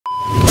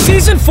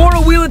Season 4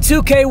 of Wheel of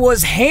 2K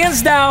was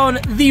hands down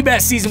the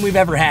best season we've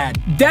ever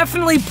had.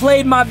 Definitely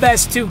played my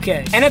best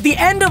 2K. And at the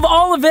end of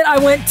all of it, I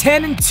went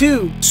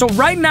 10-2. So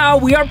right now,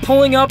 we are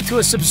pulling up to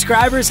a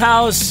subscriber's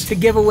house to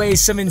give away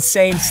some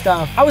insane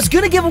stuff. I was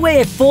gonna give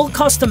away a full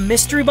custom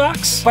mystery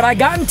box, but I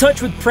got in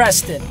touch with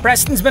Preston.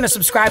 Preston's been a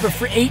subscriber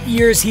for 8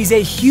 years. He's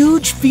a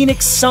huge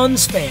Phoenix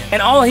Suns fan,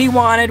 and all he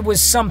wanted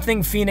was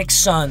something Phoenix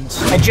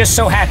Suns. I just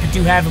so happened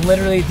to have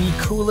literally the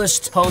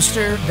coolest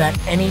poster that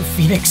any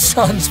Phoenix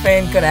Suns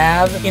fan could have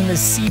in the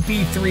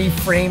CP3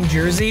 frame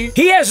jersey.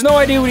 He has no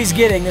idea what he's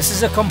getting. This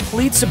is a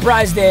complete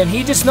surprise to him.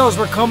 He just knows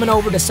we're coming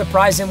over to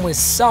surprise him with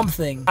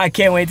something. I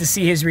can't wait to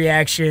see his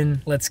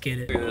reaction. Let's get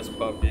it. Look at this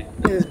puppy.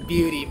 Look at this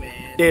beauty, man.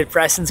 Dude,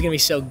 Preston's gonna be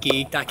so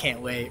geeked. I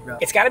can't wait, bro.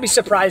 It's gotta be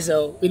surprised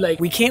though.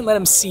 We can't let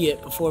him see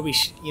it before we,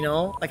 you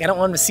know? Like, I don't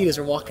want him to see it as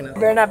we're walking up.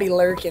 Better not be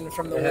lurking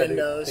from the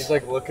windows. He's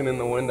like looking in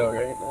the window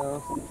right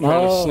now.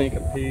 Trying to sneak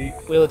a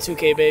peek. Wheel of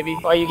 2K, baby.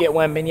 Oh, you get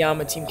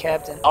Wembanyama team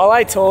captain. All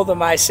I told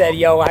him, I said,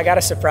 yo, I got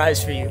a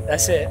surprise for you.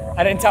 That's it.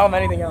 I didn't tell him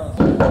anything else.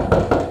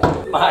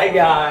 My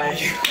guy.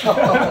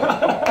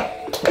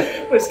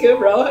 What's good,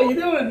 bro? How you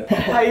doing?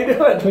 How you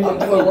doing? I'm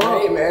doing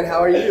great, man. How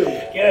are you?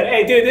 Good.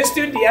 Hey, dude, this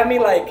dude DM'd me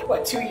like,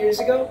 what, 2 years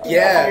ago?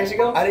 Yeah. 2 years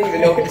ago? I didn't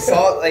even know if you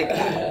saw it. Like,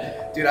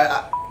 dude,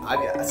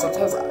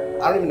 sometimes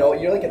I don't even know.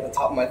 You're like at the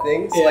top of my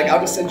thing. So like, I'll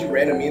just send you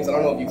random memes. I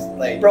don't know if you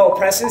like. Bro,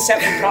 Preston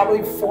sent me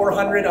probably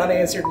 400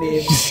 unanswered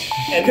memes.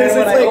 And then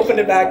when I opened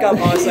it back up,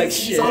 I was like,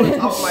 shit. It's on the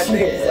top of my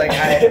thing. It's like,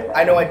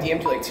 I know I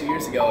DM'd you like 2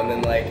 years ago, and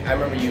then like, I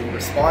remember you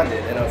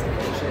responded, and I was like,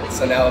 oh shit.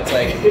 So now it's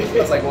like, I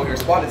was like, well, you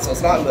responded, so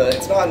it's not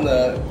in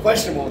the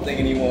questionable thing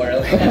anymore.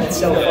 Like, that's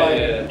so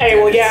funny.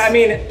 Hey, well, yeah, I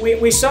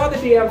mean, we saw the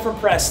DM from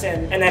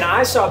Preston, and then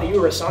I saw that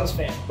you were a Suns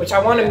fan, which I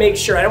want to make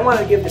sure. I don't want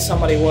to give to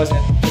somebody who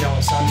wasn't, you know,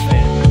 a Suns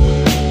fan.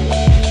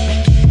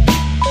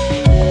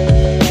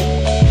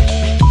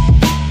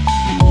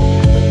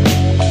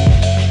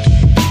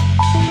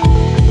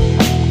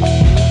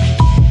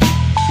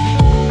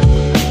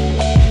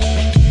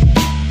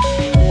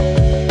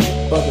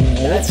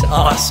 That's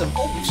awesome.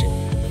 Oh, shit.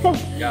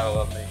 You gotta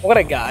love me. What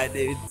a guy,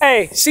 dude.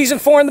 Hey, season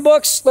 4 in the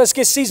books. Let's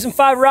get season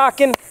 5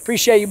 rocking.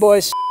 Appreciate you,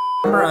 boys.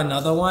 Remember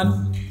another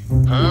one?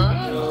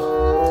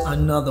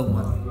 Another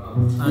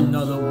one.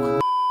 Another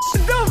one.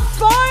 The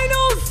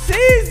final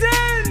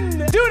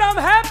season! Dude, I'm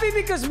happy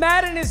because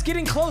Madden is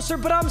getting closer,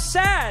 but I'm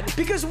sad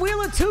because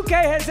Wheel of 2K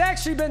has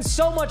actually been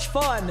so much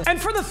fun.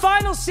 And for the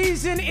final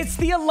season, it's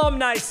the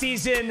alumni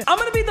season. I'm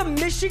gonna be the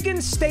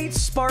Michigan State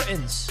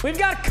Spartans. We've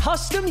got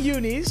custom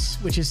unis,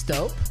 which is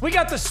dope. We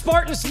got the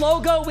Spartans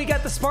logo, we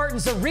got the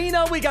Spartans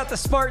arena, we got the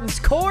Spartans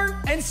court.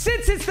 And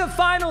since it's the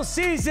final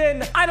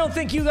season, I don't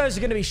think you guys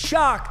are gonna be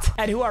shocked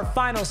at who our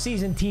final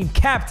season team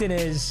captain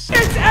is.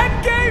 It's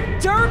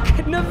Endgame Dirk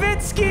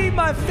Nowitzki,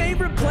 my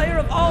favorite player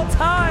of all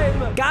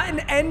time. Got an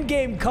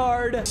Endgame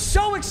card.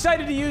 So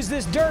excited to use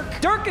this Dirk.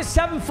 Dirk is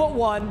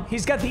 7'1".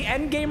 He's got the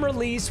Endgame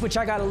release, which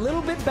I got a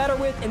little bit better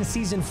with in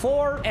season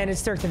 4. And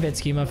it's Dirk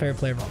Nowitzki, my favorite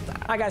player of all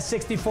time. I got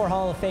 64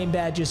 Hall of Fame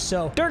badges,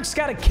 so Dirk's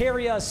got to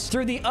carry us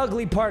through the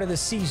ugly part of the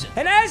season.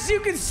 And as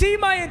you can see,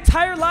 my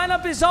entire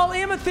lineup is all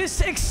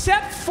amethyst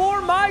except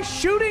for my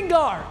shooting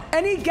guard.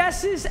 Any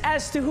guesses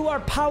as to who our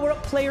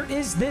power-up player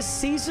is this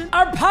season?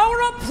 Our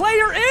power-up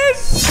player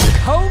is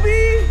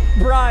Kobe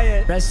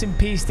Bryant. Rest in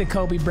peace to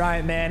Kobe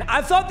Bryant, man.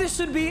 I thought this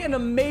would be an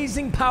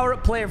amazing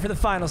power-up player for the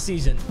final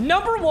season.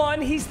 Number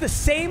 1, he's the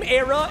same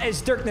era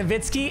as Dirk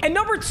Nowitzki. And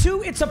number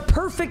 2, it's a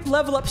perfect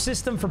level-up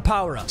system for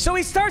power-up. So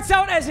he starts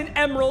out as an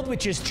emerald,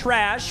 which is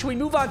trash. We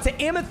move on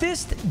to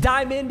amethyst,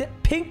 diamond,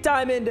 pink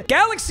diamond,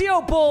 galaxy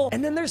opal,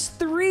 and then there's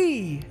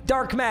 3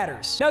 dark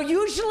matters. Now,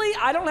 usually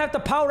I don't have to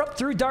power up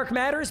through dark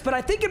matters, but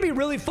I think it'd be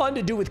really fun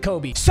to do with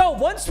Kobe. So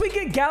once we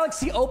get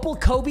galaxy opal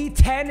Kobe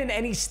 10 in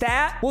any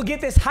stat, we'll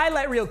get this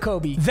highlight reel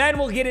Kobe. Then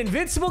we'll get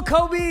invincible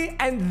Kobe,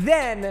 and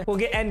then we'll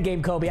get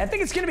endgame Kobe. I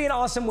think it's gonna be an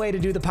awesome way to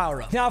do the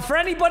power up. Now, for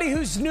anybody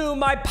who's new,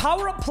 my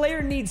power up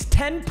player needs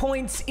 10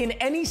 points in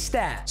any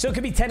stat. So it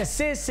could be 10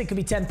 assists, it could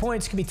be 10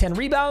 points, it could be 10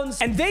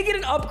 rebounds, and they get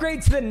an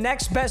upgrade to the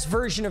next best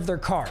version of their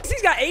card.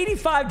 He's got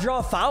 85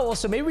 draw foul,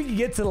 so maybe we can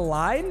get to the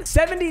line.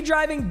 70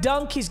 driving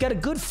dunk. He's got a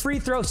good free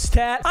throw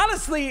stat.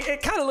 Honestly,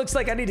 it kind of looks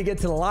like I need to get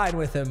to the line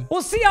with him.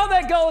 We'll see how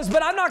that goes,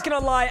 but I'm not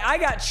gonna lie, I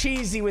got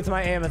cheesy with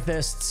my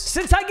amethysts.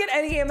 Since I get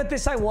any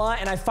amethyst I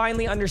want, and I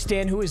finally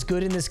understand who is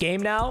good in this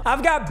game now,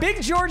 I've got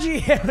Big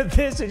Georgie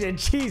amethyst, which is a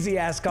cheesy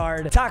ass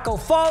card. Taco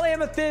Fall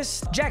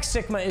amethyst. Jack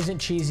Sigma isn't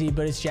cheesy,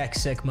 but it's Jack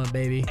Sigma,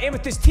 baby.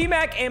 Amethyst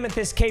T-Mac,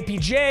 amethyst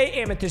KPJ,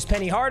 amethyst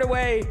Penny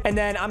Hardaway, and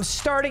then I'm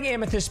starting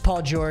amethyst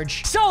Paul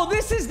George. So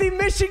this is the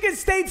Michigan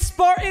State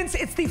Spartans.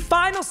 It's the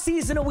final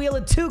season of Wheel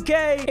of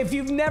 2K. If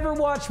you've never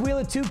watched Wheel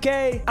of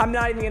 2K, I'm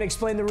not even gonna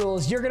explain the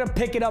rules. You're gonna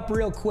pick it up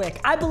real quick.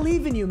 I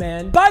believe in you,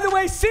 man. By the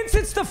way, since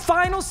it's the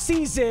final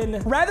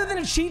season, rather than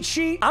a cheat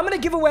sheet, I'm gonna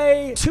give away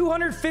away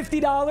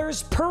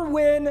 $250 per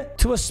win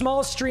to a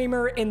small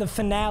streamer in the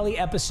finale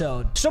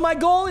episode. So my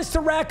goal is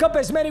to rack up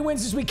as many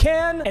wins as we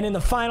can, and in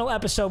the final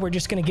episode, we're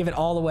just gonna give it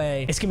all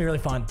away. It's gonna be really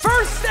fun.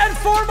 First and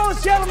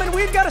foremost, gentlemen,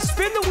 we've got to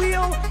spin the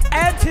wheel,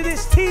 add to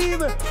this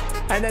team,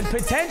 and then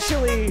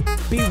potentially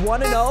be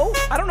 1-0.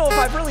 I don't know if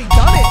I've really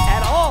done it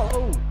at all.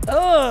 Oh.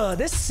 Ugh,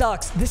 this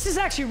sucks. This is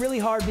actually really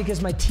hard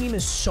because my team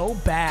is so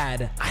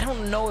bad. I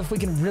don't know if we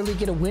can really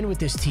get a win with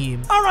this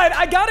team. All right,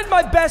 I got in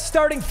my best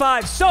starting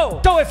 5.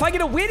 So if I get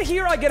a win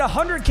here, I get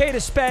 100K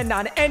to spend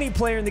on any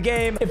player in the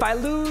game. If I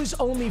lose,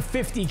 only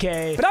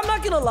 50K. But I'm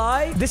not gonna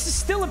lie, this is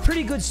still a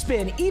pretty good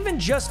spin. Even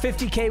just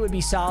 50K would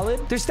be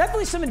solid. There's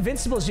definitely some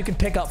invincibles you can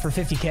pick up for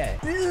 50K.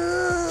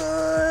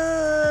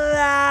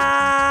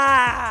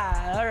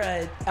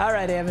 All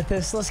right,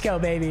 Amethyst, let's go,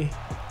 baby.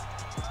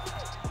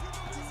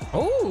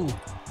 Oh,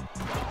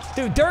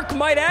 dude, Dirk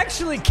might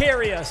actually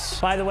carry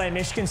us. By the way,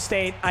 Michigan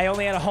State, I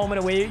only had a home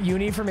and away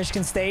uni for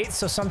Michigan State,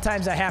 so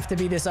sometimes I have to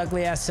be this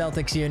ugly-ass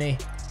Celtics uni.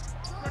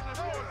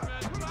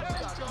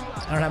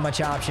 I don't have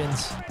much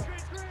options.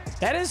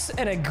 That is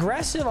an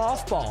aggressive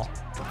off-ball.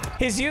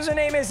 His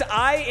username is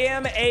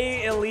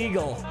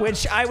IamAillegal,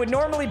 which I would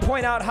normally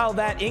point out how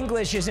that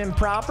English is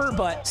improper,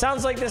 but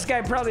sounds like this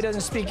guy probably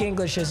doesn't speak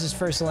English as his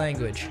first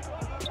language.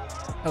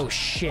 Oh,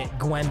 shit,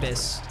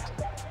 Gwembus.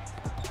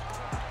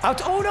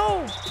 Out. Oh,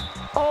 no.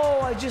 Oh,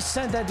 I just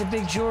sent that to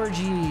Big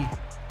Georgie.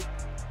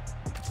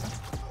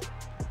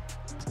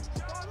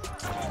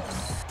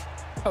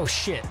 Oh,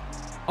 shit.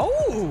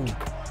 Oh.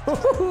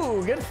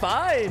 Ooh, good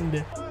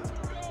find.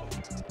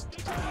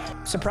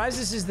 Surprised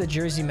this is the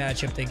jersey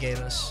matchup they gave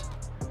us.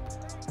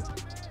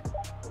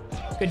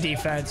 Good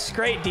defense.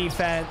 Great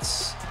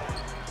defense.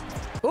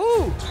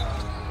 Ooh.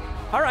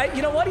 All right,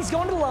 you know what? He's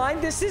going to the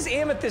line. This is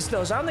Amethyst,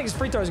 though, so I don't think his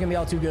free throw is going to be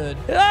all too good.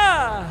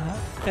 Ah!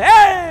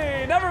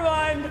 Hey! Never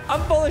mind. I'm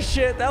full of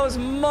shit. That was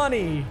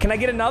money. Can I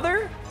get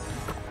another?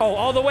 Oh,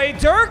 all the way,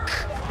 Dirk.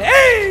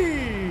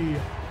 Hey!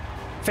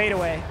 Fade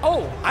away.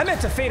 Oh, I meant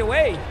to fade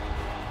away.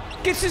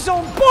 Gets his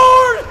own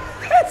board.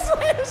 It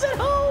slams it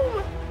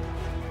home.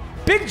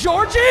 Big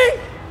Georgie.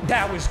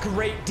 That was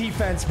great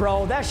defense,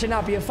 bro. That should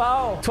not be a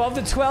foul.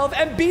 12-12,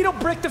 and Beetle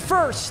brick the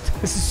first.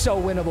 This is so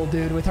winnable,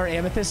 dude, with our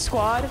Amethyst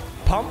squad.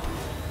 Pump.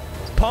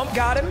 Pump,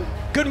 got him.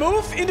 Good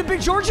move into Big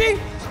Georgie.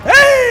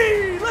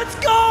 Hey, let's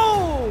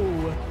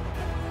go.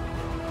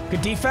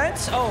 Good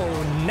defense. Oh,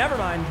 never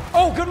mind.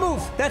 Oh, good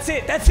move. That's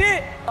it. That's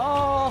it.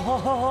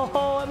 Oh,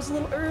 I was a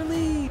little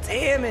early.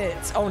 Damn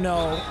it. Oh,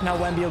 no. Now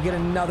Wemby will get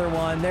another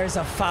one. There's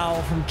a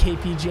foul from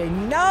KPJ.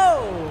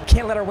 No.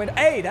 Can't let our window.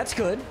 Hey, that's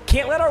good.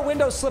 Can't let our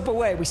window slip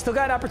away. We still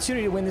got an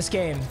opportunity to win this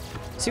game.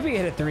 See if we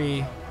can hit a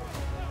 3.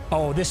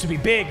 Oh, this would be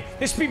big.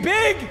 This would be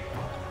big.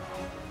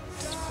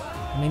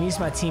 I mean, he's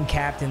my team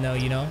captain, though,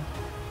 you know.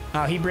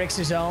 Oh, he breaks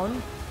his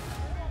own.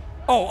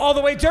 Oh, all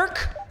the way,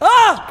 Dirk.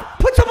 Ah!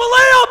 Puts up a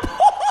layup!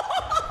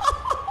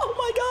 Oh,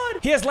 my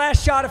God. He has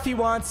last shot if he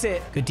wants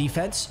it. Good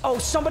defense. Oh,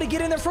 somebody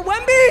get in there for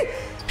Wemby.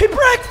 He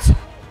bricked.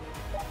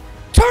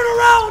 Turn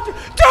around.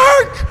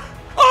 Dirk!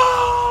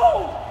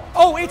 Oh!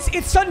 Oh, it's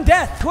sudden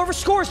death. Whoever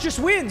scores just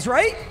wins,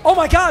 right? Oh,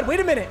 my God. Wait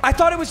a minute. I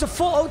thought it was a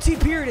full OT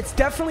period. It's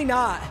definitely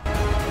not.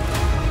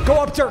 Go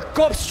up, Dirk.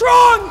 Go up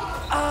strong.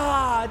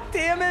 Ah,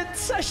 damn it.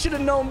 I should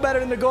have known better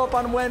than to go up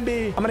on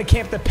Wemby. I'm going to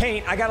camp the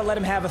paint. I got to let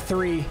him have a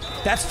 3.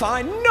 That's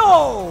fine.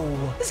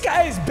 No! This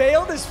guy is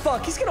bailed as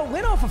fuck. He's going to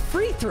win off a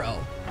free throw.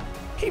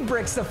 He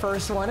bricks the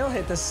first one. He'll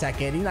hit the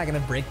second. He's not going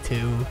to brick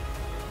 2.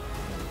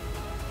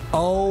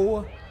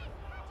 Oh,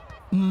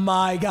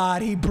 my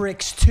God. He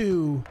bricks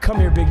 2. Come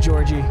here, Big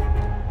Georgie.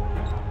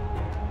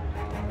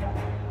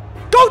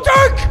 Go,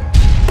 Dirk!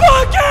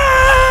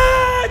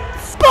 Bucket!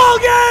 Ball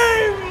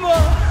game!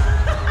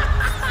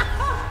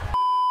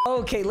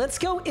 Okay, let's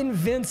go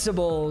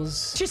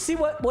invincibles. Just see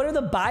what are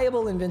the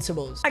buyable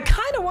invincibles. I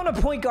kind of want a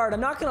point guard, I'm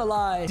not gonna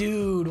lie.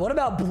 Dude, what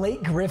about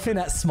Blake Griffin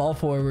at small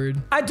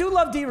forward? I do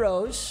love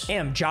D-Rose.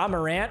 Damn, Ja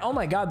Morant. Oh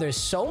my God, there's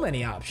so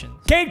many options.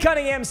 Cade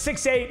Cunningham,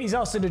 6'8". He's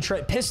also a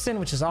Detroit Piston,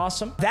 which is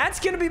awesome. That's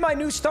gonna be my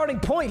new starting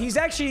point. He's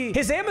actually,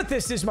 his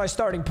Amethyst is my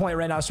starting point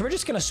right now, so we're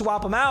just gonna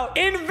swap him out.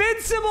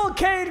 Invincible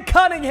Cade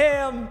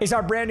Cunningham is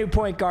our brand new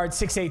point guard,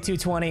 6'8",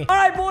 220. All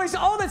right, boys,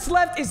 all that's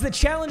left is the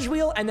challenge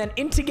wheel, and then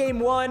into game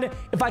 1.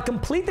 If I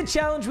complete the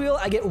challenge wheel,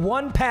 I get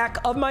 1 pack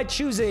of my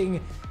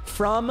choosing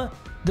from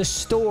the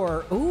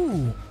store.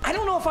 Ooh, I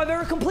don't know if I've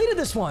ever completed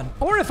this one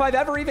or if I've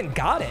ever even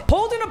got it.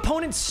 Hold an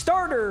opponent's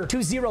starter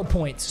to 0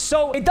 points.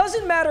 So it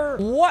doesn't matter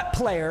what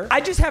player. I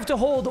just have to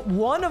hold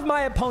one of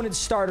my opponent's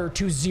starter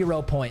to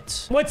 0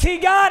 points. What's he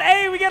got?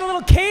 Hey, we got a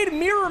little Cade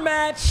mirror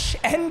match.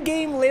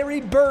 Endgame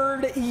Larry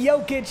Bird,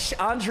 Jokic,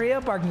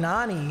 Andrea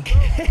Bargnani.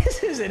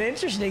 This is an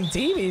interesting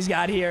team he's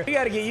got here. We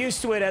got to get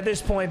used to it at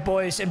this point,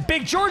 boys. And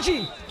Big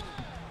Georgie.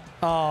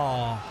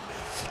 Oh,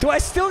 do I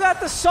still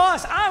got the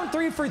sauce? I'm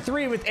 3 for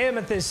 3 with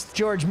Amethyst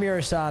George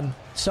Mirasan.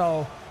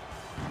 So,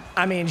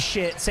 I mean,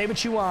 shit, say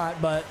what you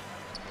want, but.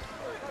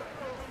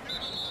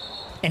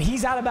 And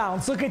he's out of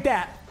bounds. Look at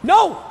that.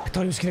 No! I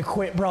thought he was going to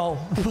quit, bro.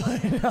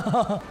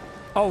 But,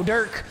 oh,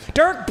 Dirk.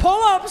 Dirk,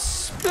 pull up.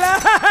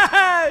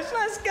 Splash! gosh,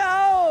 let's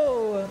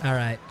go. All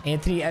right,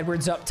 Anthony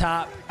Edwards up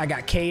top. I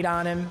got Cade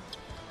on him,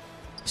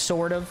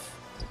 sort of.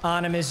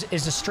 On him is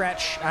a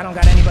stretch. I don't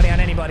got anybody on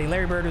anybody.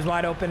 Larry Bird was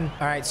wide open.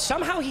 All right,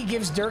 somehow he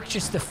gives Dirk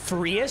just the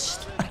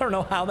freest. I don't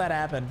know how that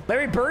happened.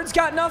 Larry Bird's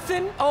got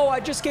nothing. Oh, I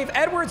just gave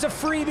Edwards a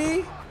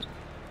freebie.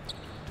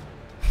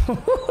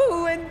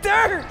 And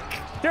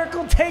Dirk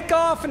will take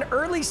off an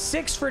early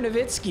 6 for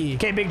Nowitzki.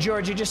 Okay, Big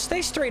Georgie, just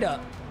stay straight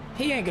up.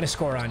 He ain't gonna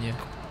score on you.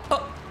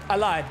 Oh, I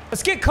lied.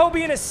 Let's get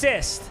Kobe an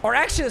assist. Or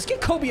actually, let's get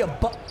Kobe a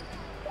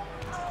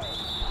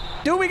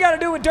do what we gotta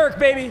do with Dirk,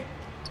 baby.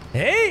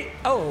 Hey!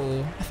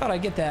 Oh, I thought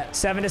I'd get that.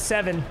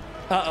 7-7.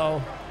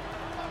 Uh-oh.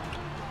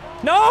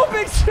 No,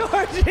 Big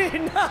Georgie!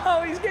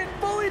 No, he's getting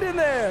bullied in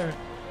there.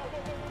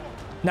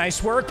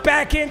 Nice work.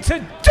 Back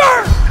into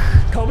Dirk!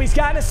 Kobe's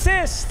got an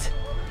assist.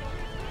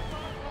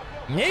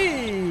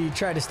 Hey,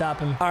 tried to stop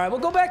him. All right,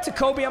 we'll go back to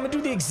Kobe. I'm gonna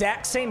do the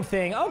exact same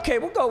thing. Okay,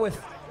 we'll go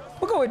with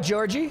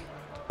Georgie.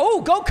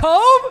 Oh, go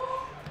Kobe!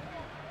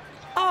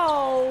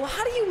 Oh,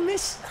 how do you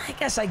miss? I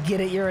guess I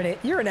get it. You're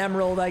an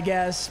Emerald, I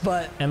guess,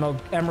 but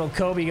Emerald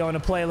Kobe going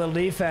to play a little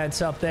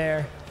defense up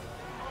there.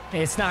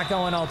 It's not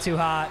going all too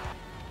hot.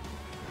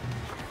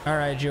 All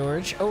right,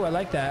 George. Oh, I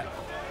like that.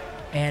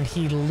 And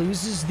he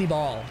loses the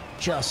ball.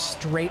 Just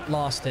straight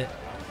lost it.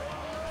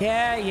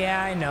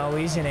 Yeah, I know.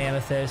 He's an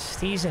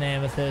amethyst.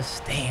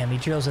 Damn, he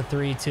drills a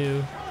 3,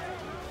 too.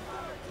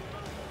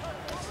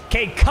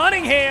 Okay,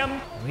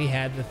 Cunningham. We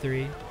had the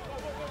 3.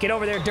 Get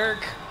over there, Dirk.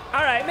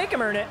 All right, make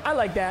him earn it. I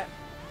like that.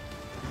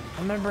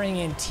 I'm going to bring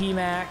in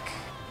T-Mac.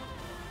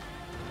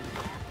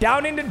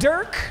 Down into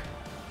Dirk.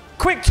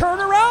 Quick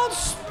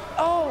turnarounds.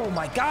 Oh,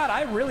 my God.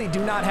 I really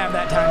do not have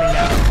that timing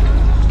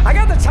down. I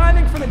got the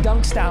timing for the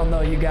dunks down, though,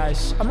 you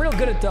guys. I'm real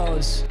good at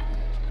those.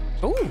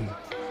 Ooh.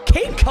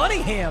 Cade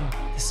Cunningham.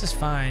 This is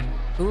fine.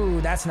 Ooh,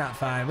 that's not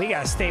fine. We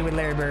got to stay with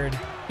Larry Bird.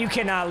 You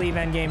cannot leave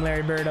endgame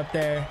Larry Bird up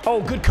there.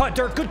 Oh, good cut,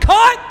 Dirk. Good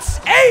cut!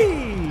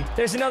 Hey!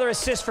 There's another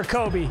assist for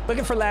Kobe.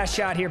 Looking for last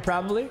shot here,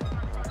 probably.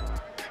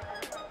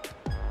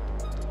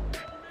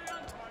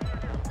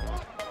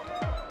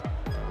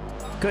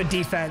 Good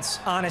defense,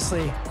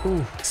 honestly.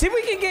 Ooh. See if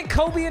we can get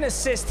Kobe an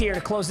assist here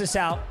to close this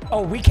out.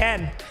 Oh, we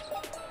can.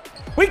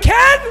 We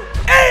can!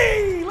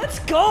 Hey! Let's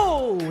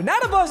go!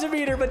 Not a buzzer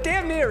beater, but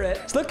damn near it.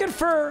 It's looking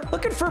for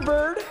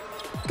Bird.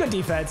 Good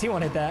defense. He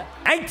won't hit that.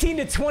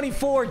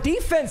 19-24.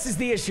 Defense is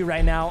the issue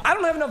right now. I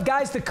don't have enough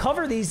guys to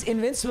cover these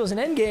invincibles and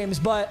end games,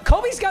 but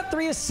Kobe's got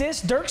 3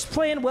 assists. Dirk's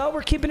playing well.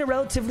 We're keeping it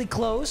relatively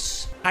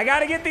close. I got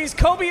to get these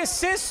Kobe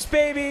assists,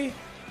 baby.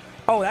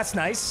 Oh, that's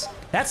nice.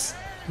 That's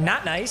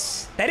not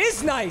nice. That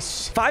is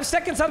nice. 5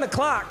 seconds on the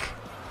clock.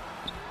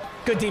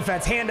 Good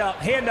defense. Hand up.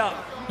 Hand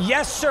up.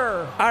 Yes,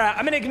 sir. All right.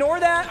 I'm going to ignore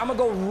that. I'm going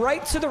to go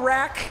right to the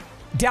rack.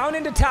 Down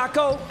into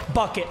Taco.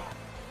 Bucket.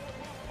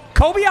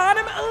 Kobe on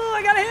him. Oh,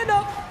 I got a hand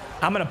up.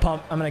 I'm going to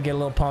pump. I'm going to get a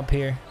little pump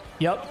here.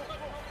 Yup.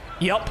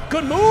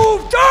 Good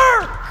move.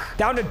 Dirk.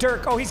 Down to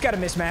Dirk. Oh, he's got a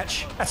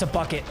mismatch. That's a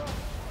bucket.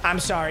 I'm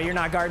sorry. You're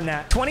not guarding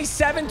that.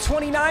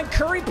 27-29.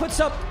 Curry puts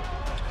up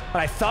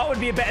what I thought would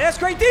be a bad. That's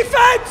great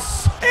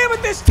defense. And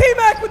with this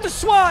T-Mac with the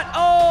swat.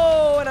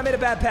 Oh, and I made a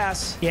bad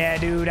pass. Yeah,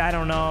 dude. I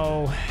don't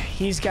know.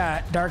 He's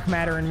got dark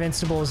matter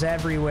invincibles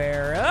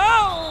everywhere.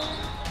 Oh.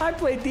 I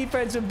played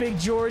defense with Big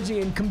Georgie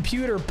and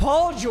computer.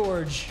 Paul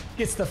George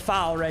gets the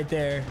foul right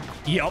there.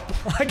 Yup.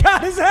 I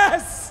got his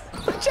ass.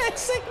 Jack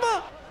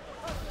Sigma.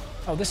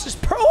 Oh, this is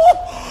pro.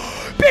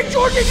 Oh, Big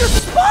Georgie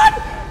just spun.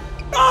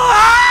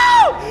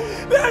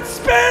 Oh, that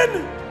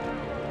spin.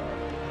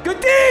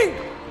 Good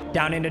thing.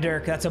 Down into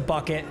Dirk. That's a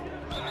bucket.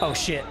 Oh,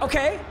 shit.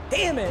 Okay.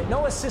 Damn it.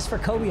 No assist for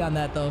Kobe on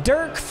that, though.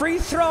 Dirk, free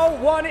throw.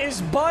 1 is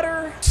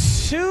butter.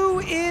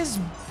 2 is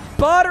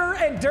butter,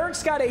 and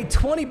Dirk's got a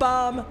 20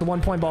 bomb. The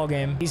 1-point ball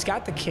game. He's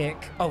got the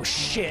kick. Oh,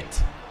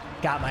 shit.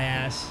 Got my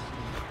ass.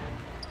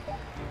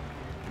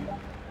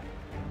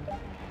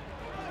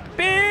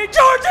 Big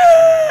Georgie!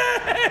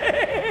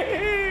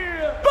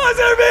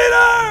 Buzzer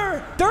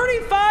beater!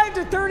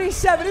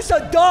 35-37. It's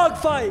a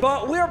dogfight,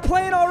 but we're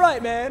playing all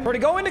right, man. We're to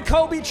go into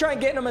Kobe, try and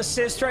get him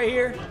assist right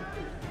here.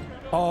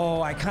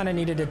 Oh, I kind of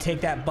needed to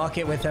take that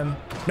bucket with him.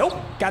 Nope,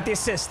 got the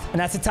assist. And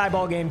that's a tie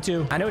ball game,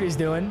 too. I know what he's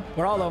doing.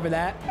 We're all over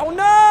that. Oh,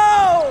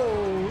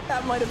 no!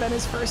 That might have been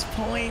his first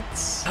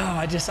points.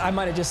 Oh, I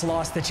might have just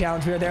lost the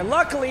challenge we were there.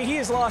 Luckily, he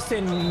is lost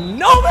in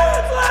no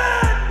man's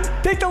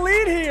land! Take the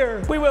lead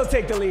here. We will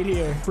take the lead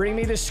here. Bring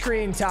me the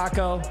screen,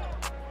 Taco.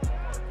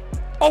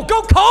 Oh,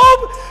 go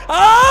Kobe!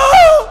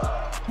 Oh!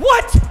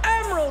 What?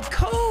 Emerald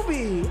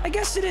Kobe. I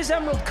guess it is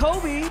Emerald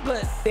Kobe,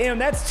 but damn,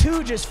 that's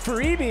 2 just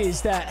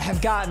freebies that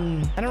have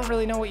gotten, I don't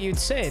really know what you'd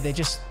say. They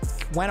just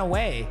went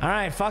away. All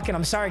right, fucking,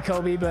 I'm sorry,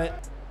 Kobe,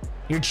 but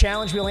your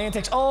challenge wheel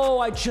antics. Oh,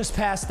 I just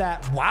passed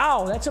that.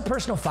 Wow, that's a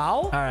personal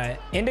foul. All right,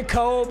 into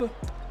Kobe,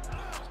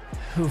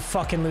 who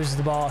fucking loses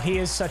the ball. He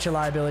is such a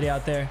liability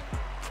out there.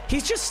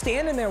 He's just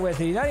standing there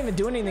with it. He's not even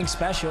doing anything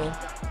special.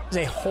 He's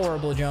a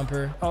horrible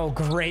jumper. Oh,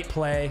 great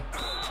play.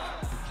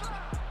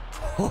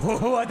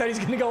 Oh, I thought he's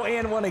gonna go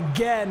and 1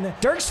 again.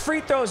 Dirk's free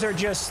throws are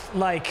just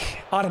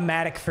like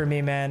automatic for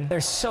me, man. They're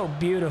so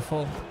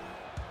beautiful.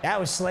 That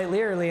was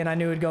slightly early, and I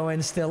knew it'd go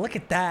in still. Look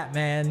at that,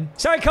 man.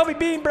 Sorry, Kobe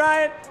Bean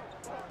Bryant.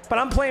 But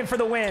I'm playing for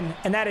the win,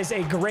 and that is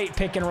a great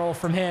pick and roll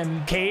from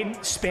him.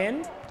 Cade,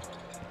 spin.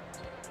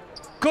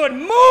 Good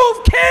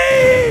move,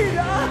 Cade!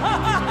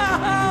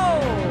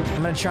 Oh!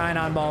 I'm going to try and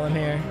on-ball him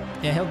here.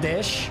 Yeah, he'll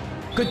dish.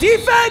 Good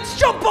defense,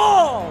 jump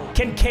ball!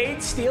 Can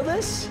Cade steal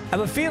this? I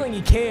have a feeling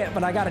he can't,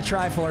 but I got to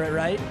try for it,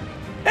 right?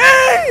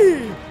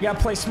 Hey! You got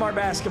to play smart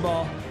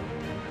basketball.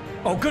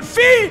 Oh, good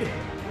feed!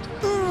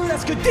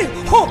 That's good. Dirk!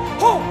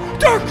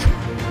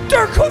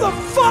 Dirk, who the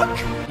fuck?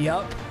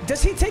 Yup.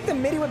 Does he take the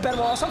midi with Ben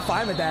Wallace? I'm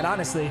fine with that,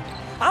 honestly.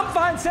 I'm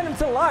fine. Send him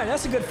to the line.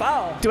 That's a good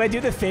foul. Do I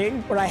do the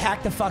thing where I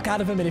hack the fuck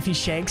out of him, and if he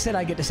shanks it,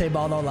 I get to say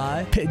ball no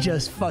lie?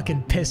 Just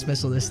fucking piss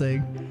missile this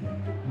thing.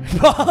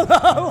 Ball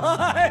no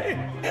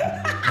lie.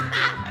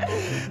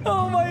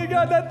 Oh my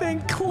god, that thing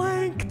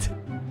clanked.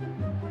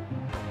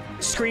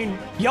 Screen.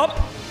 Yup.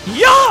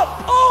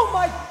 Oh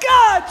my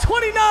god.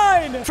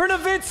 29 for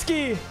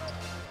Nowitzki.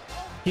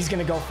 He's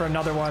going to go for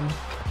another one.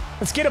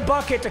 Let's get a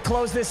bucket to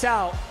close this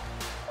out.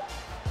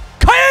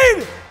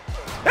 Cade!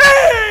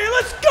 Hey,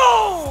 let's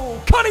go!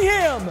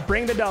 Cunningham!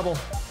 Bring the double.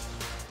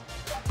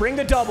 Bring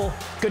the double.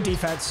 Good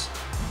defense.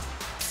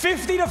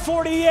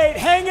 50-48,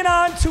 hanging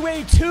on to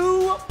a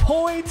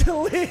 2-point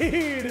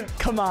lead.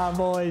 Come on,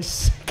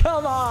 boys.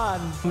 Come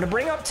on. I'm going to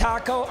bring up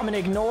Taco. I'm going to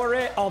ignore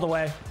it all the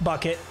way.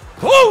 Bucket.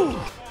 Woo!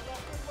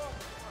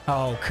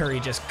 Oh, Curry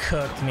just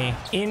cooked me.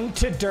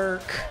 Into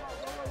Dirk.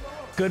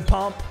 Good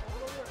pump.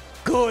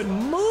 Good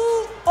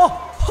move.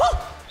 Oh,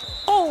 huh.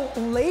 Oh,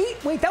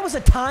 late? Wait, that was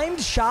a timed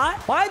shot?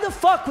 Why the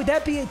fuck would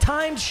that be a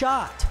timed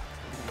shot?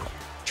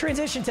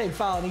 Transition take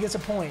foul, and he gets a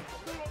point.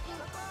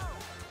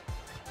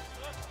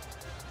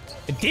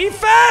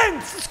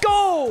 Defense! Let's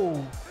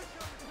go!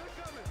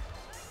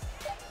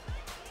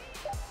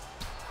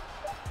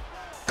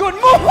 Good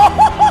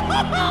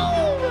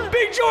move!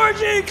 Big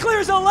Georgie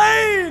clears a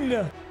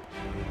lane!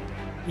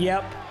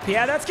 Yep.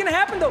 Yeah, that's gonna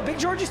happen, though. Big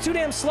Georgie's too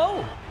damn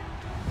slow.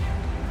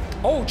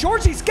 Oh,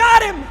 Georgie's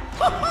got him!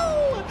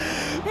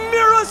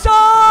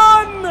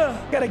 Mirasan!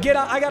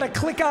 I gotta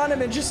click on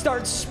him and just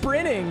start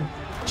sprinting.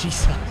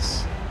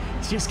 Jesus.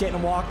 He's just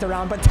getting walked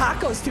around, but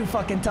Taco's too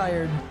fucking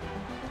tired.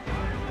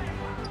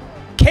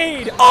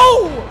 Cade.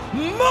 Oh,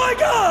 my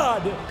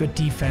God! Good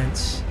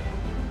defense.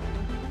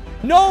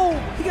 No!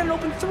 He got an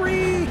open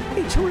three.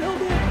 He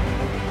drilled it.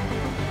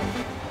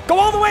 Go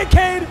all the way,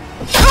 Cade!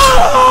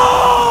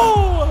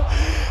 Oh!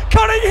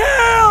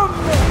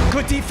 Cunningham!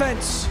 Good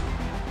defense.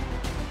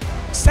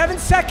 7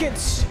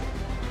 seconds.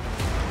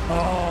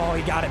 Oh,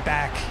 he got it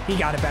back. He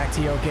got it back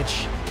to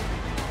Jokic.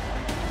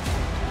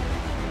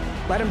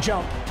 Let him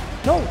jump.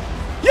 No.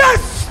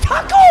 Yes!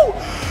 Taco!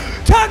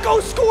 Taco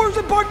scores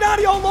and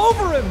Bargnani all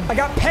over him. I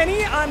got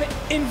Penny on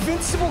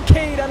Invincible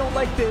Cade. I don't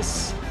like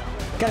this.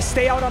 Gotta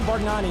stay out on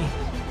Bargnani.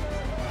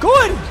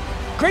 Good.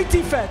 Great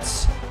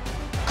defense.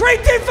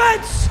 Great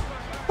defense.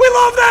 We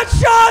love that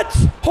shot.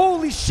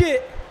 Holy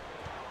shit.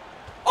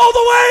 All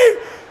the way.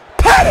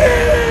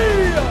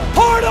 Penny!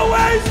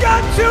 Hardaway's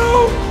got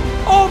two!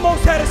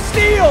 Almost had a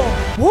steal!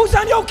 Who's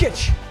on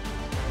Jokic?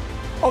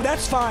 Oh,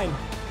 that's fine.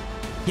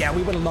 Yeah,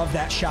 we would have loved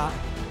that shot.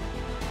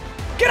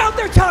 Get out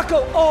there,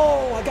 Taco!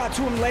 Oh, I got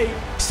to him late.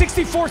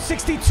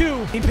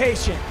 64-62. Be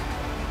patient.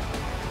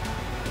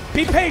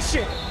 Be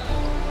patient.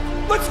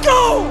 Let's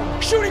go!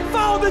 Shooting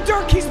foul to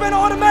Dirk. He's been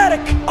automatic.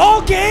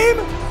 All game,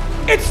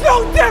 it's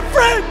no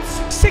different!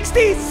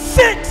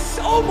 66!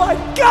 Oh my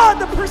God,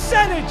 the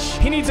percentage!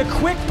 He needs a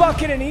quick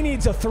bucket and he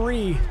needs a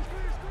three.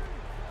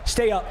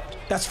 Stay up.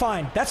 That's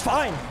fine. That's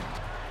fine.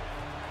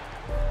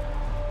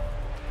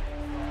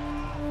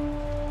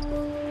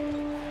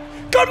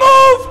 Good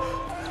move!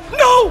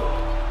 No!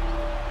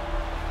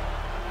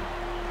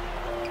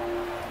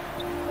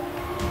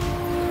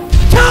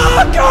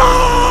 Taco!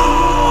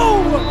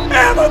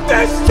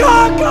 Amethyst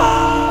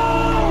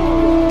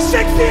Taco!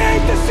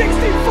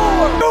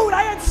 68-64. Dude,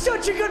 I had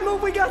such a good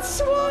move. We got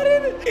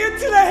swatted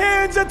into the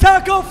hands of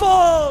Taco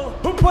Fall.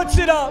 Who puts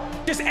it up?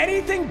 Just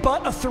anything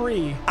but a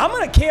three. I'm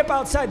going to camp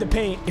outside the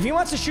paint. If he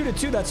wants to shoot a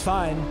two, that's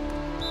fine.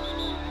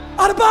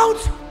 Out of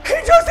bounds. He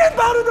just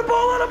inbounded the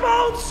ball out of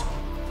bounds.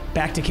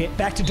 Back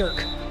to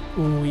Dirk.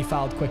 Ooh, he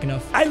fouled quick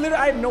enough. I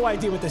have no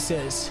idea what this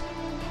is.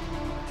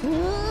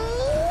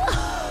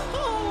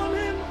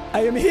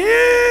 I am here.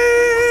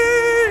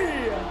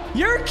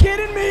 You're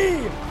kidding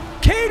me.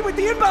 Cade with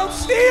the inbound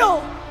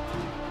steal.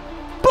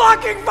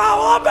 Blocking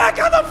foul. I'm back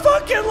on the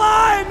fucking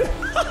line.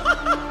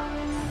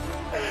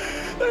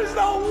 There's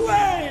no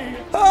way.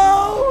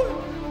 Oh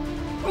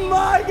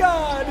my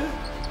God.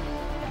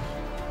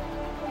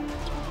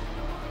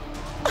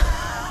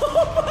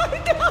 Oh my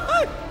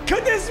God.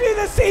 Could this be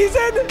the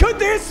season? Could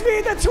this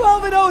be the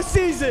 12-0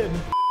 season?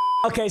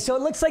 Okay, so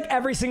it looks like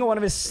every single one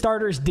of his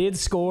starters did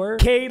score.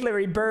 Cade,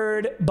 Larry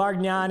Bird,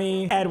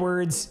 Bargnani,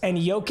 Edwards, and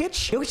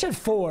Jokic. Jokic had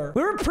 4.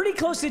 We were pretty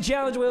close to the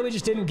challenge wheel. We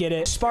just didn't get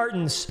it.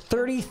 Spartans,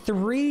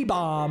 33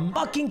 bomb.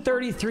 Fucking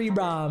 33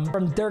 bomb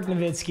from Dirk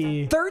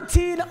Nowitzki.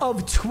 13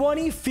 of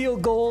 20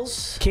 field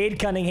goals. Cade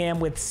Cunningham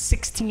with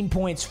 16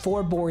 points,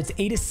 4 boards,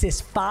 8 assists,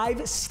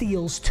 5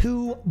 steals,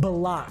 2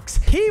 blocks.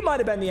 He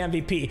might have been the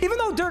MVP. Even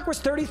though Dirk was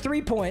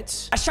 33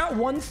 points, I shot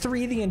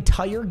 1-3 the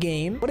entire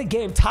game. What a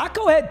game.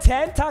 Taco had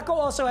 10. Taco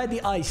also had the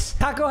ice.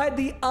 Taco had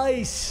the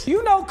ice.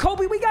 You know,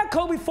 Kobe, we got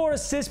Kobe 4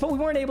 assists, but we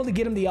weren't able to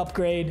get him the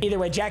upgrade. Either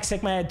way, Jack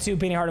Sickman had 2,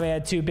 Penny Hardaway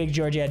had 2, Big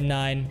George had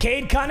 9.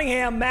 Cade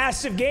Cunningham,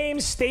 massive game,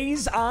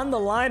 stays on the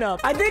lineup.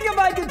 I think if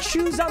I could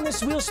choose on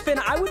this wheel spin,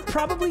 I would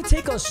probably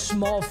take a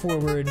small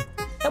forward.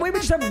 That way we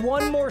just have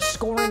one more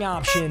scoring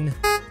option.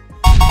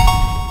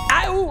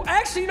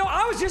 Actually, you know,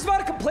 I was just about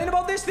to complain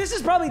about this. This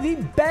is probably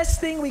the best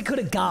thing we could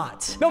have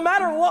got. No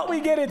matter what we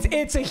get,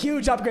 it's a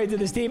huge upgrade to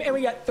this team. And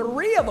we got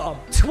 3 of them.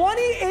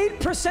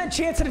 28%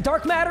 chance at a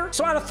dark matter.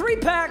 So out of 3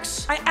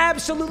 packs, I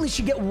absolutely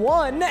should get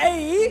 1.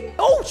 Hey.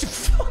 Oh,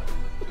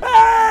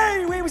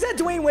 hey, wait, was that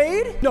Dwayne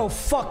Wade? No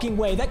fucking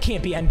way. That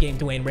can't be endgame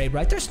Dwayne Wade,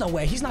 right? There's no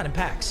way. He's not in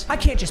packs. I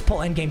can't just pull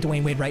endgame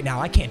Dwayne Wade right now.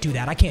 I can't do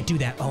that. I can't do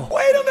that. Oh,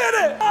 wait a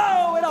minute.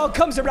 Oh, it all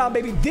comes around,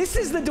 baby. This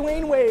is the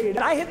Dwayne Wade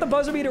I hit the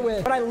buzzer beater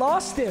with, but I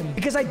lost him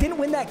because I didn't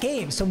win that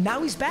game. So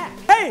now he's back.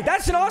 Hey,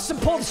 that's an awesome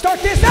pull to start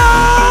this.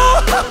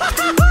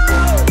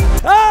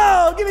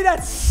 Oh, give me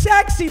that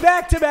sexy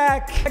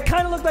back-to-back. It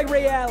kind of looked like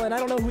Ray Allen. I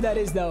don't know who that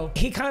is, though.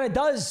 He kind of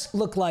does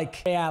look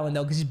like Ray Allen,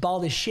 though, because he's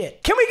bald as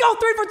shit. Can we go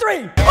 3 for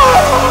 3?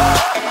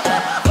 Oh!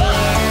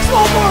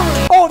 Small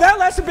forward. Oh, that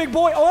last a big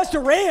boy. Oh, that's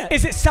Durant.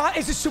 Is it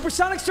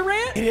Supersonics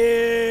Durant? It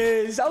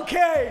is.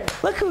 Okay.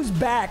 Look who's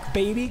back,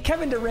 baby.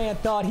 Kevin Durant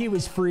thought he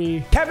was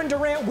free. Kevin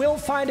Durant will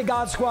find a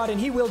God Squad, and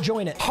he will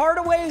join it.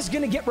 Hardaway is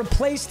going to get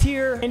replaced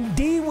here, and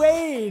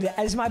D-Wade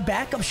as my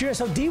backup shooter.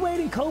 So D-Wade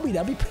and Kobe,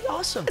 that'd be pretty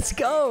awesome. Let's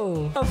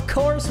go. Of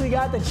course, we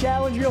got the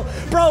challenge wheel.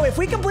 Bro, if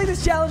we complete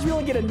this challenge wheel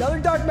and get another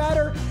dark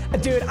matter,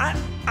 dude,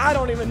 I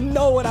don't even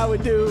know what I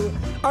would do.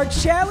 Our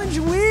challenge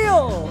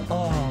wheel.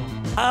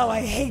 Oh,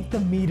 I hate the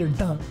meter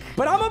dunk.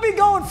 But I'm going to be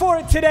going for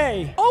it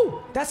today.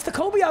 Oh, that's the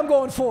Kobe I'm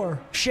going for.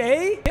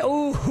 Shea?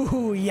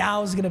 Ooh,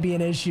 Yao's going to be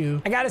an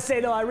issue. I got to say,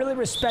 though, I really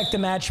respect the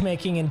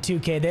matchmaking in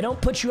 2K. They don't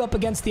put you up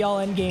against the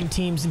all-endgame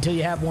teams until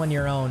you have one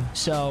your own.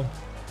 So,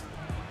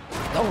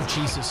 oh,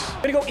 Jesus.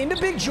 Going to go into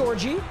Big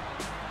Georgie.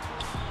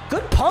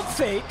 Good pump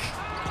fake.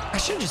 I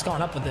should have just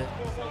gone up with it.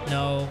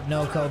 No,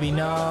 Kobe,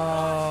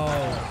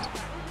 no.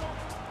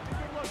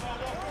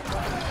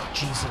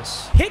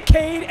 Jesus. Hit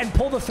Cade and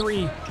pull the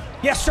 3.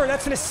 Yes, sir,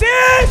 that's an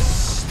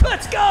assist.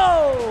 Let's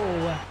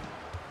go.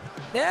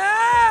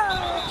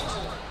 Yeah.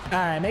 All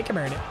right, make him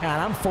earn it. God,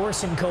 I'm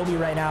forcing Kobe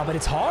right now, but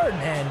it's hard,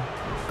 man.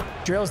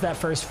 Drills that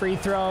first free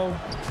throw.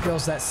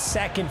 Drills that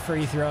second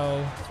free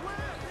throw.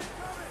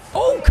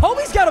 Oh,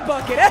 Kobe's got a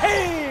bucket.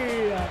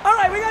 Hey. All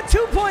right, we got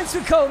 2 points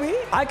for Kobe.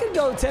 I could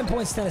go 10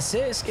 points, 10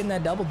 assists, getting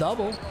that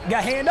double-double.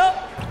 Got hand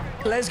up.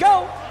 Let's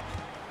go.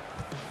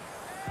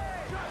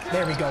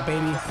 There we go,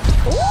 baby.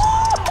 Ooh!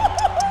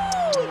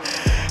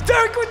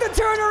 Dirk with the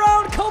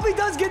turnaround. Kobe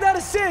does get that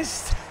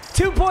assist.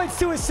 2 points,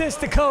 2 assists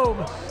to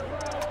Kobe.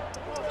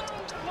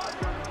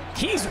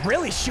 He's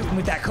really shooting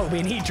with that Kobe,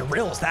 and he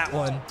drills that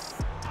one.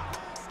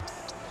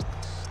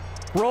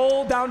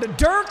 Roll down to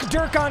Dirk.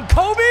 Dirk on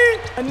Kobe.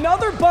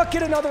 Another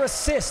bucket, another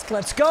assist.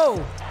 Let's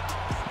go.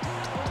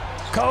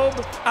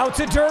 Kobe out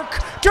to Dirk.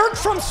 Dirk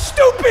from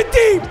stupid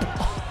deep.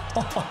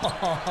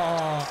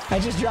 I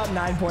just dropped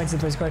 9 points in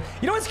the first quarter.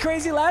 You know what's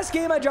crazy? Last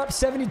game I dropped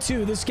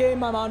 72. This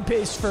game I'm on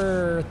pace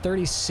for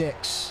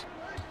 36.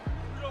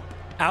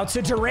 Out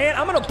to Durant.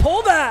 I'm going to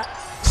pull that.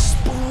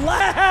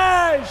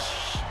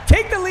 Splash.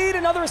 Take the lead.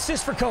 Another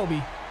assist for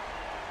Kobe.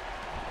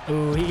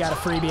 Ooh, he got a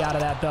freebie out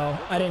of that, though.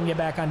 I didn't get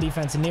back on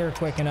defense near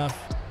quick enough.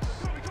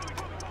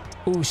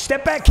 Ooh,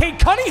 step back Cade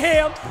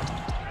Cunningham.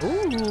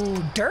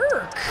 Ooh,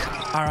 Dirk.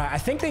 All right, I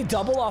think they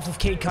double off of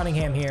Cade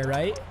Cunningham here,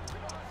 right?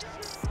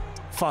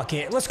 Fuck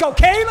it. Let's go,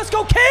 Cade. Let's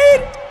go,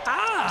 Cade.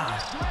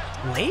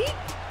 Ah, late?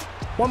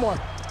 One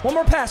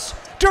more pass.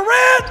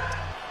 Durant.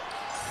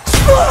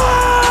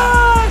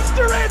 Splash!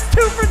 Durant's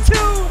 2 for 2.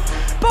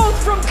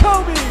 Both from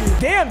Kobe.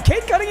 Damn,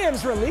 Cade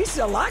Cunningham's release is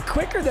a lot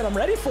quicker than I'm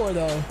ready for,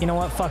 though. You know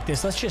what? Fuck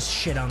this. Let's just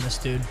shit on this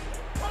dude.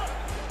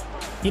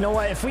 You know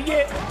what? If we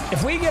get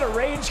a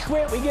rage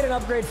quit, we get an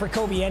upgrade for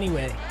Kobe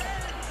anyway.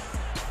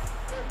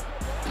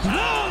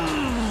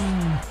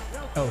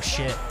 Oh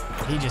shit.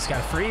 He just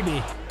got a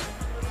freebie.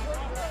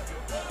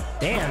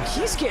 Damn,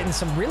 he's getting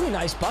some really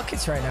nice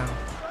buckets right now.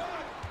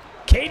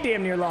 Cade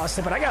damn near lost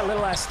it, but I got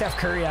little ass Steph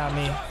Curry on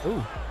me.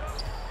 Ooh.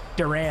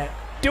 Durant.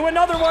 Do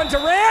another one,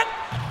 Durant.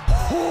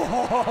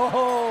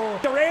 Oh,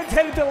 Durant's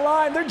headed to the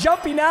line. They're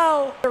jumpy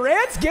now.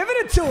 Durant's giving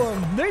it to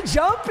him. They're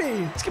jumpy.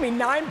 It's going to be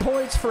 9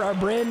 points for our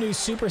brand new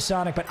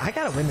Supersonic, but I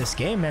got to win this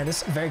game, man.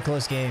 This is a very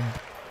close game.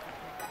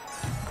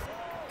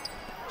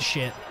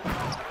 Shit.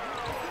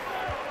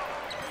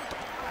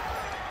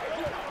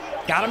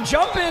 Got him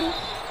jumping.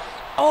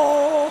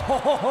 Oh,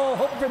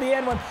 hope for the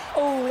end one.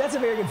 Oh, that's a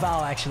very good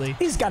foul, actually.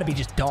 He's got to be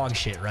just dog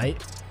shit,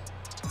 right?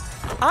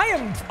 I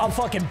am a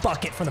fucking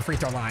bucket from the free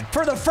throw line.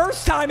 For the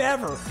first time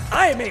ever,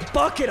 I am a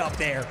bucket up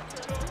there.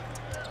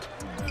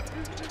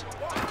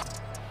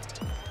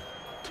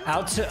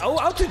 Out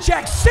to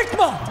Jack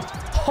Sigma.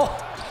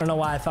 Oh, I don't know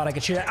why I thought I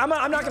could shoot that. I'm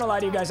not going to lie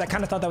to you guys. I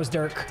kind of thought that was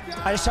Dirk.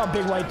 I just saw a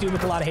big white dude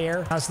with a lot of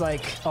hair. I was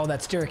like, oh,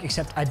 that's Dirk,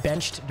 except I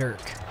benched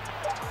Dirk.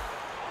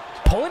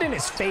 Pull it in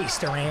his face,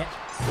 Durant.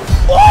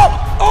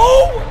 Oh!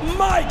 Oh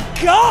my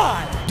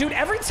God! Dude,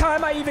 every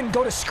time I even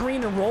go to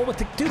screen and roll with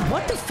the... Dude,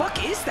 what the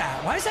fuck is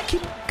that? Why does that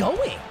keep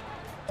going?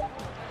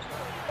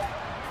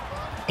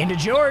 Into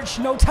George.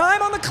 No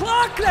time on the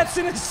clock. That's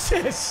an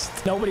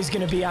assist. Nobody's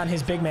going to be on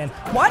his big man.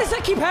 Why does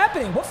that keep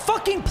happening? What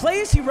fucking play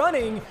is he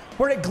running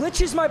where it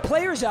glitches my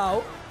players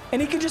out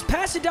and he can just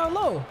pass it down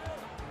low?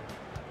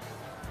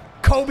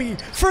 Kobe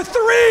for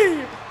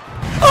three!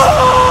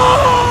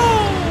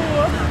 Oh!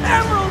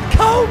 Emerald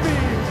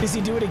Kobe! Does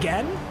he do it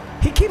again?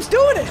 He keeps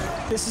doing it.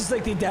 This is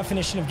like the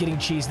definition of getting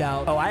cheesed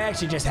out. Oh, I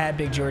actually just had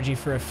Big Georgie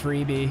for a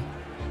freebie.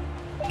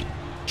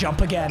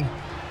 Jump again.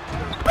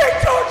 Big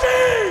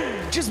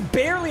Georgie! Just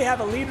barely have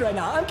a lead right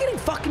now. I'm getting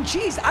fucking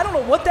cheesed. I don't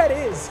know what that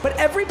is. But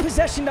every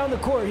possession down the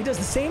court, he does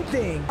the same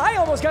thing. I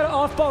almost got an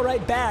off ball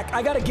right back.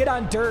 I got to get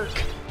on Dirk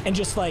and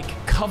just like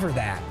cover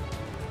that.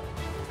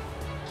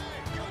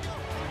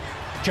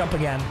 Jump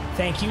again.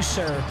 Thank you,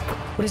 sir.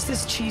 What is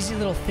this cheesy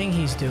little thing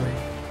he's doing?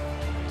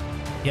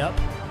 Yep.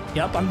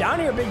 Yep, I'm down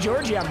here, Big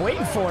Georgie. I'm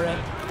waiting for it.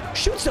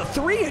 Shoots a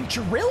three and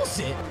drills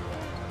it.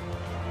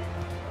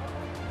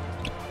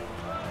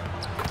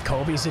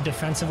 Kobe's a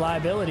defensive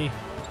liability.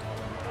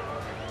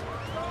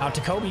 Out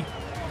to Kobe.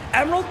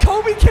 Emerald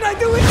Kobe, can I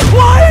do it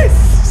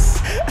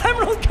twice?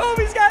 Emerald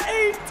Kobe's got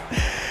 8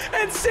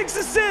 and 6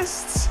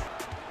 assists.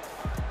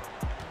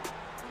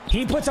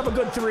 He puts up a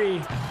good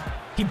 3.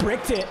 He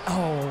bricked it.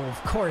 Oh,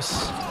 of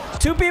course.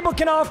 2 people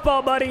can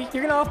off-ball, buddy.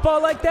 You're gonna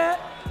off-ball like that?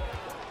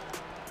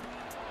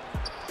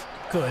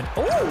 Good.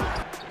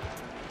 Oh!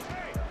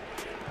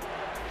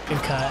 Good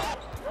cut.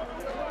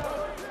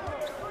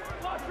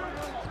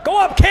 Go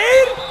up,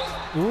 Cade!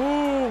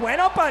 Ooh, went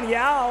up on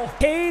Yao.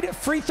 Cade,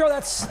 free throw,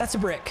 that's a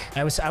brick.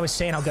 I was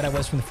saying how good I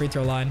was from the free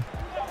throw line.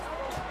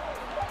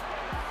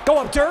 Go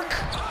up, Dirk.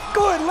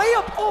 Good,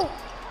 layup. Oh,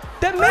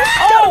 that missed.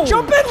 Oh,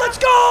 jump in, let's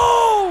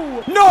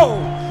go! No,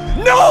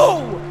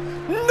 no,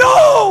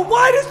 no!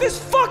 Why does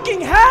this fucking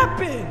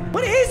happen?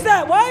 What is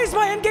that? Why is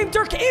my endgame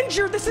Dirk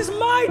injured? This is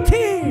my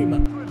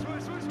team.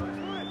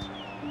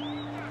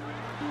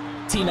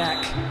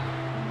 T-Mac.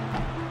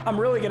 I'm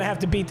really going to have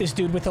to beat this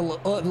dude with a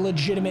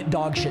legitimate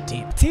dog shit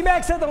team.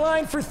 T-Mac's at the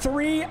line for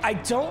 3. I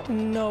don't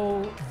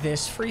know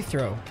this free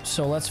throw,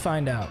 so let's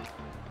find out.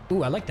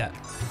 Ooh, I like that.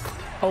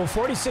 Oh,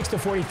 46 to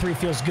 43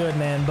 feels good,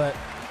 man, but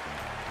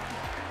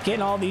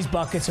getting all these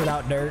buckets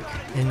without Dirk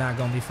is not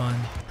going to be fun.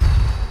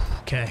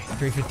 Okay,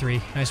 3 for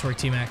 3. Nice work,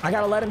 T-Mac. I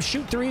got to let him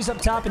shoot threes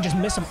up top and just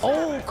miss them.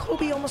 Oh,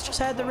 Kobe almost just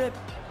had the rip.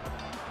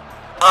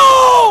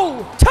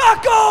 Oh,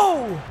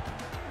 Taco!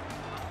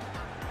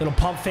 Little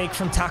pump fake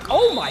from Taco.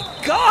 Oh my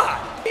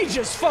God! He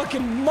just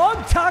fucking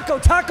mugged Taco.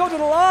 Taco to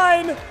the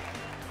line.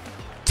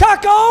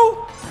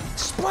 Taco!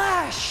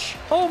 Splash!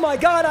 Oh my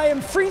God, I am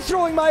free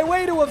throwing my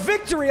way to a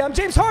victory. I'm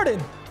James Harden.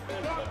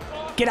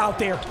 Get out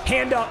there.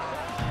 Hand up.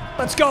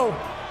 Let's go.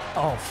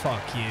 Oh,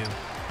 fuck you.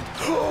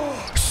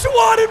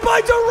 Swatted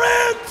by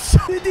Durant!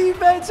 The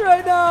defense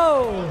right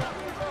now.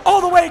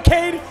 All the way,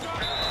 Cade.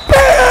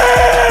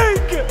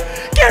 Big!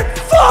 Get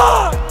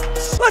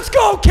fucked! Let's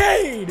go,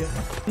 Cade!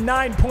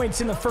 9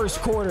 points in the first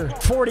quarter.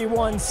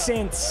 41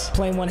 since.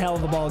 Playing one hell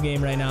of a ball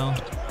game right now.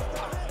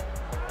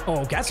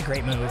 Oh, that's a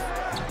great move.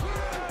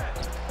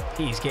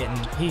 He's getting.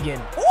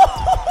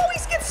 Oh,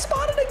 he's getting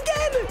spotted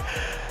again.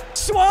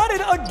 Swatted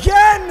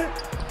again.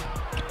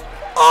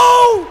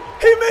 Oh,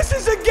 he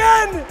misses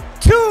again.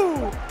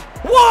 2,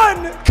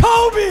 1,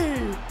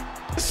 Kobe.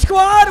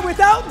 Squad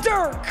without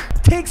Dirk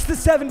takes the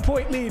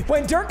 7-point lead.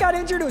 When Dirk got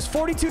injured, it was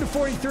 42 to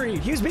 43.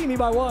 He was beating me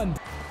by 1.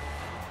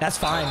 That's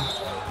fine.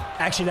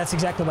 Actually, that's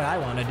exactly what I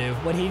want to do.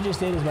 What he just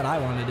did is what I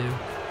want to do.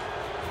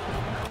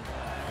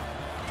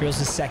 Drills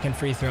his second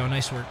free throw.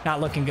 Nice work. Not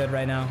looking good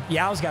right now.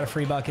 Yao's got a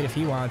free bucket if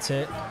he wants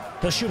it.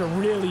 He'll shoot a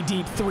really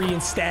deep 3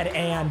 instead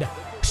and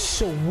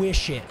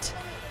swish it.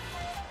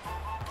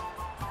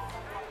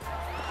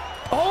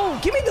 Oh,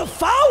 give me the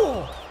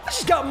foul. I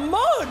just got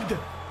mugged.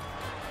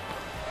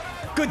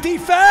 Good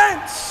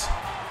defense.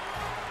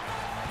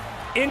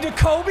 Into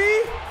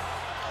Kobe.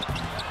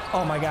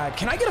 Oh my God.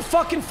 Can I get a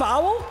fucking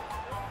foul?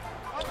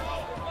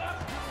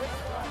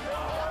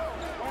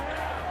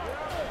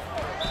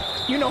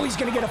 You know he's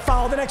gonna get a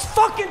foul the next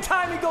fucking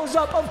time he goes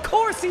up. Of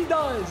course he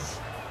does.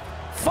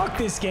 Fuck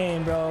this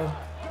game, bro.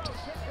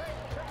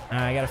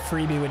 I got a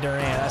freebie with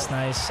Durant. That's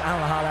nice. I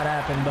don't know how that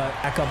happened, but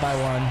back up by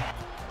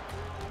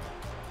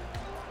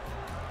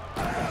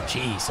 1.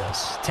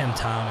 Jesus. Tim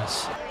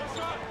Thomas.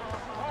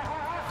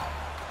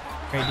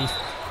 Great defense.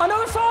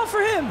 Another foul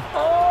for him.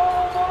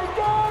 Oh my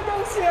God,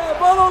 that's yeah,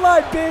 ball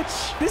line,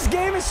 bitch. This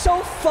game is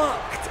so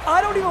fucked.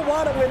 I don't even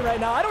want to win right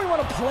now. I don't even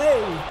want to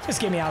play.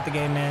 Just get me out the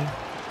game, man.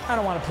 I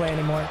don't want to play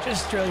anymore.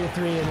 Just drill your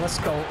 3 and let's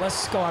go.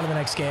 Let's go on to the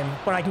next game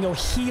where I can go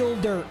heel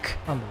Dirk.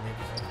 Unbelievable.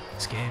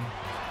 This game.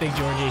 Big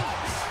Georgie.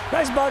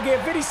 Nice ball game.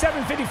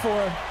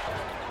 57-54.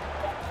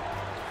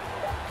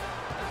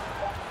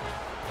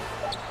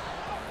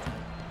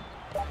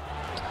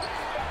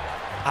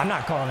 I'm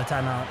not calling a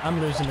timeout. I'm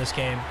losing this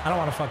game. I don't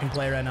want to fucking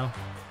play right now.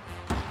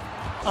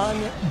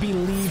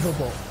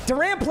 Unbelievable.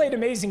 Durant played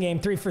amazing game,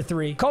 3 for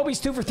 3. Kobe's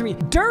 2 for 3.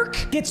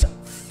 Dirk gets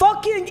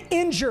fucking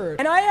injured.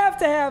 And I have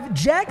to have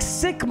Jack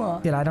Sigma.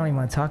 Dude, I don't even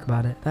want to talk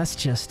about it. That's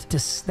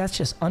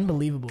just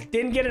unbelievable.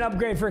 Didn't get an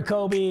upgrade for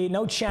Kobe.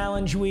 No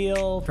challenge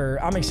wheel.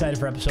 I'm excited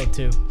for episode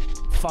 2.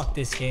 Fuck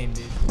this game,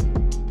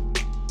 dude.